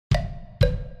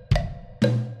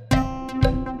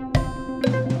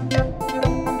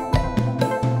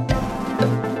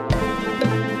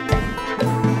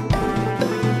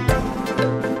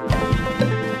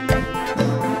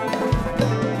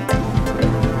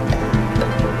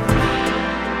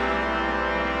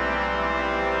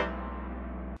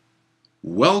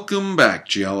Welcome back,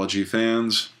 geology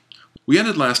fans. We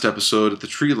ended last episode at the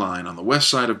tree line on the west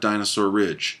side of Dinosaur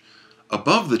Ridge.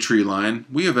 Above the tree line,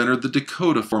 we have entered the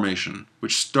Dakota Formation,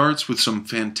 which starts with some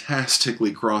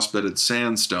fantastically cross-bedded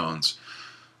sandstones.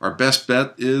 Our best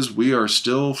bet is we are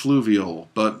still fluvial,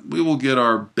 but we will get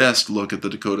our best look at the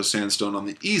Dakota sandstone on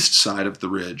the east side of the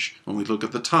ridge when we look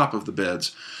at the top of the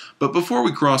beds. But before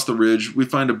we cross the ridge, we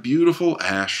find a beautiful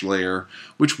ash layer,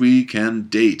 which we can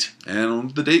date,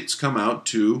 and the dates come out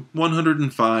to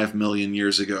 105 million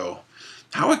years ago.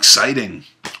 How exciting!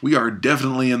 We are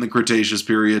definitely in the Cretaceous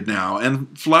period now,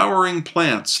 and flowering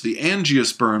plants, the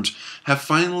angiosperms, have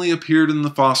finally appeared in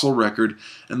the fossil record,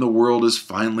 and the world is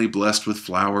finally blessed with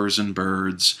flowers and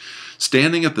birds.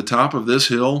 Standing at the top of this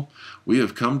hill, we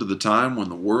have come to the time when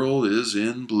the world is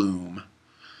in bloom.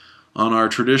 On our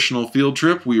traditional field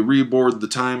trip, we reboard the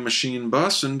time machine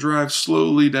bus and drive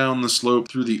slowly down the slope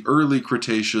through the early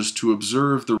Cretaceous to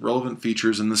observe the relevant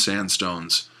features in the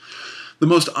sandstones. The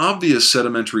most obvious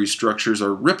sedimentary structures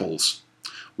are ripples.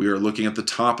 We are looking at the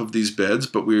top of these beds,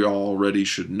 but we already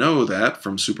should know that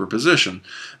from superposition.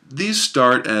 These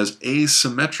start as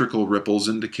asymmetrical ripples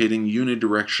indicating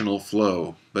unidirectional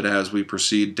flow, but as we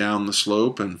proceed down the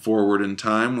slope and forward in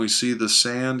time, we see the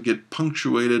sand get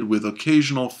punctuated with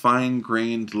occasional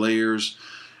fine-grained layers,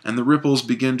 and the ripples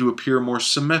begin to appear more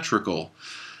symmetrical.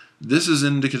 This is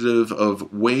indicative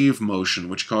of wave motion,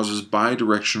 which causes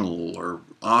bidirectional or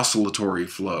oscillatory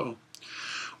flow.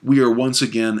 We are once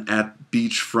again at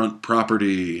beachfront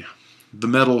property. The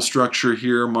metal structure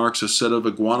here marks a set of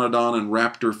iguanodon and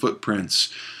raptor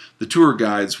footprints. The tour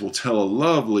guides will tell a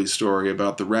lovely story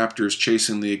about the raptors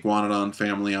chasing the iguanodon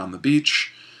family on the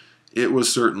beach. It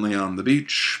was certainly on the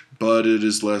beach, but it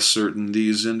is less certain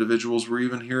these individuals were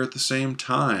even here at the same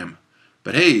time.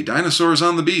 But hey, dinosaurs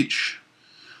on the beach!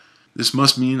 This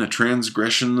must mean a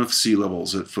transgression of sea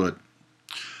levels at foot.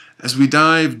 As we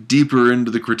dive deeper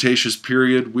into the Cretaceous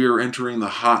period, we are entering the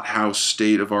hothouse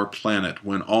state of our planet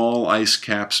when all ice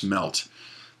caps melt.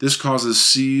 This causes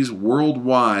seas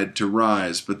worldwide to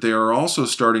rise, but they are also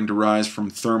starting to rise from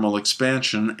thermal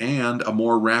expansion and a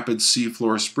more rapid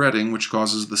seafloor spreading, which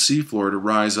causes the seafloor to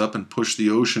rise up and push the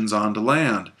oceans onto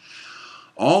land.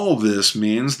 All this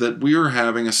means that we are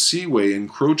having a seaway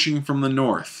encroaching from the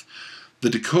north. The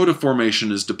Dakota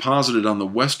Formation is deposited on the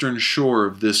western shore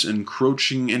of this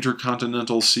encroaching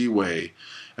intercontinental seaway.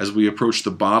 As we approach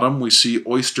the bottom, we see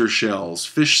oyster shells,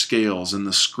 fish scales, and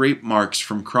the scrape marks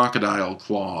from crocodile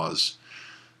claws.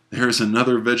 There is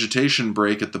another vegetation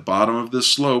break at the bottom of this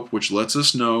slope, which lets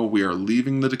us know we are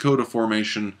leaving the Dakota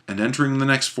Formation and entering the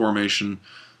next formation,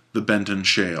 the Benton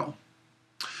Shale.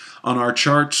 On our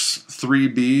charts,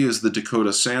 3B is the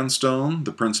Dakota Sandstone,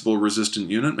 the principal resistant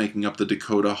unit making up the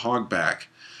Dakota Hogback.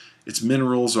 Its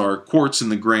minerals are quartz in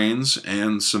the grains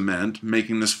and cement,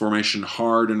 making this formation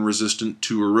hard and resistant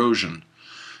to erosion.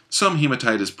 Some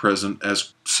hematite is present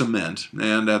as cement,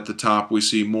 and at the top we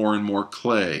see more and more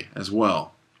clay as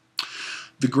well.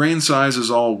 The grain size is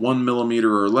all 1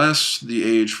 millimeter or less. The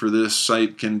age for this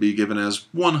site can be given as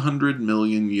 100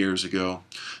 million years ago,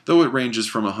 though it ranges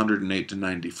from 108 to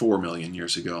 94 million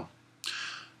years ago.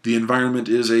 The environment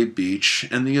is a beach,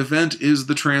 and the event is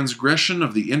the transgression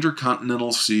of the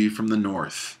intercontinental sea from the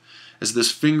north. As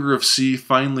this finger of sea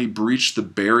finally breached the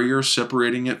barrier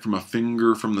separating it from a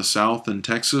finger from the south in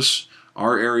Texas,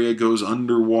 our area goes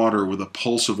underwater with a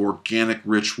pulse of organic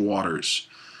rich waters.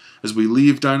 As we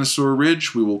leave Dinosaur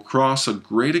Ridge, we will cross a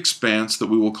great expanse that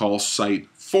we will call Site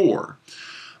 4.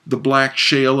 The black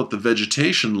shale at the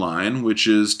vegetation line, which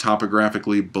is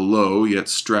topographically below yet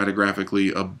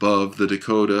stratigraphically above the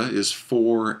Dakota, is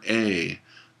 4A,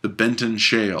 the Benton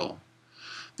Shale.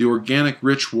 The organic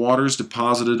rich waters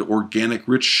deposited organic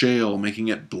rich shale, making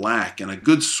it black and a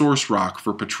good source rock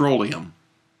for petroleum.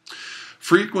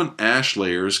 Frequent ash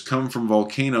layers come from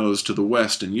volcanoes to the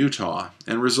west in Utah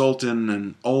and result in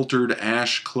an altered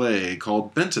ash clay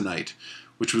called bentonite,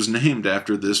 which was named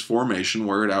after this formation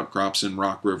where it outcrops in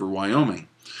Rock River, Wyoming.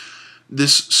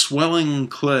 This swelling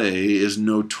clay is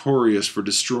notorious for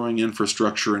destroying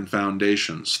infrastructure and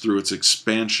foundations through its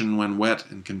expansion when wet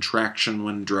and contraction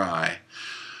when dry.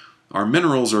 Our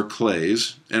minerals are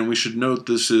clays, and we should note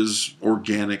this is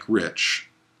organic rich,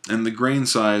 and the grain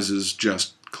size is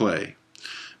just clay.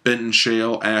 Benton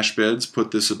Shale ash beds put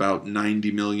this about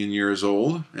 90 million years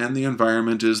old, and the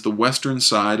environment is the western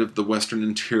side of the western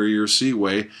interior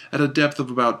seaway at a depth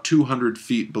of about 200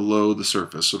 feet below the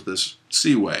surface of this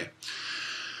seaway.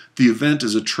 The event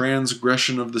is a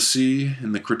transgression of the sea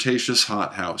in the Cretaceous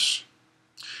hothouse.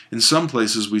 In some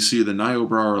places we see the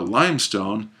Niobrara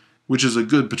limestone, which is a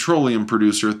good petroleum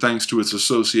producer thanks to its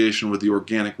association with the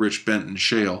organic rich Benton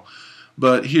Shale,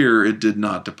 but here it did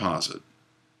not deposit.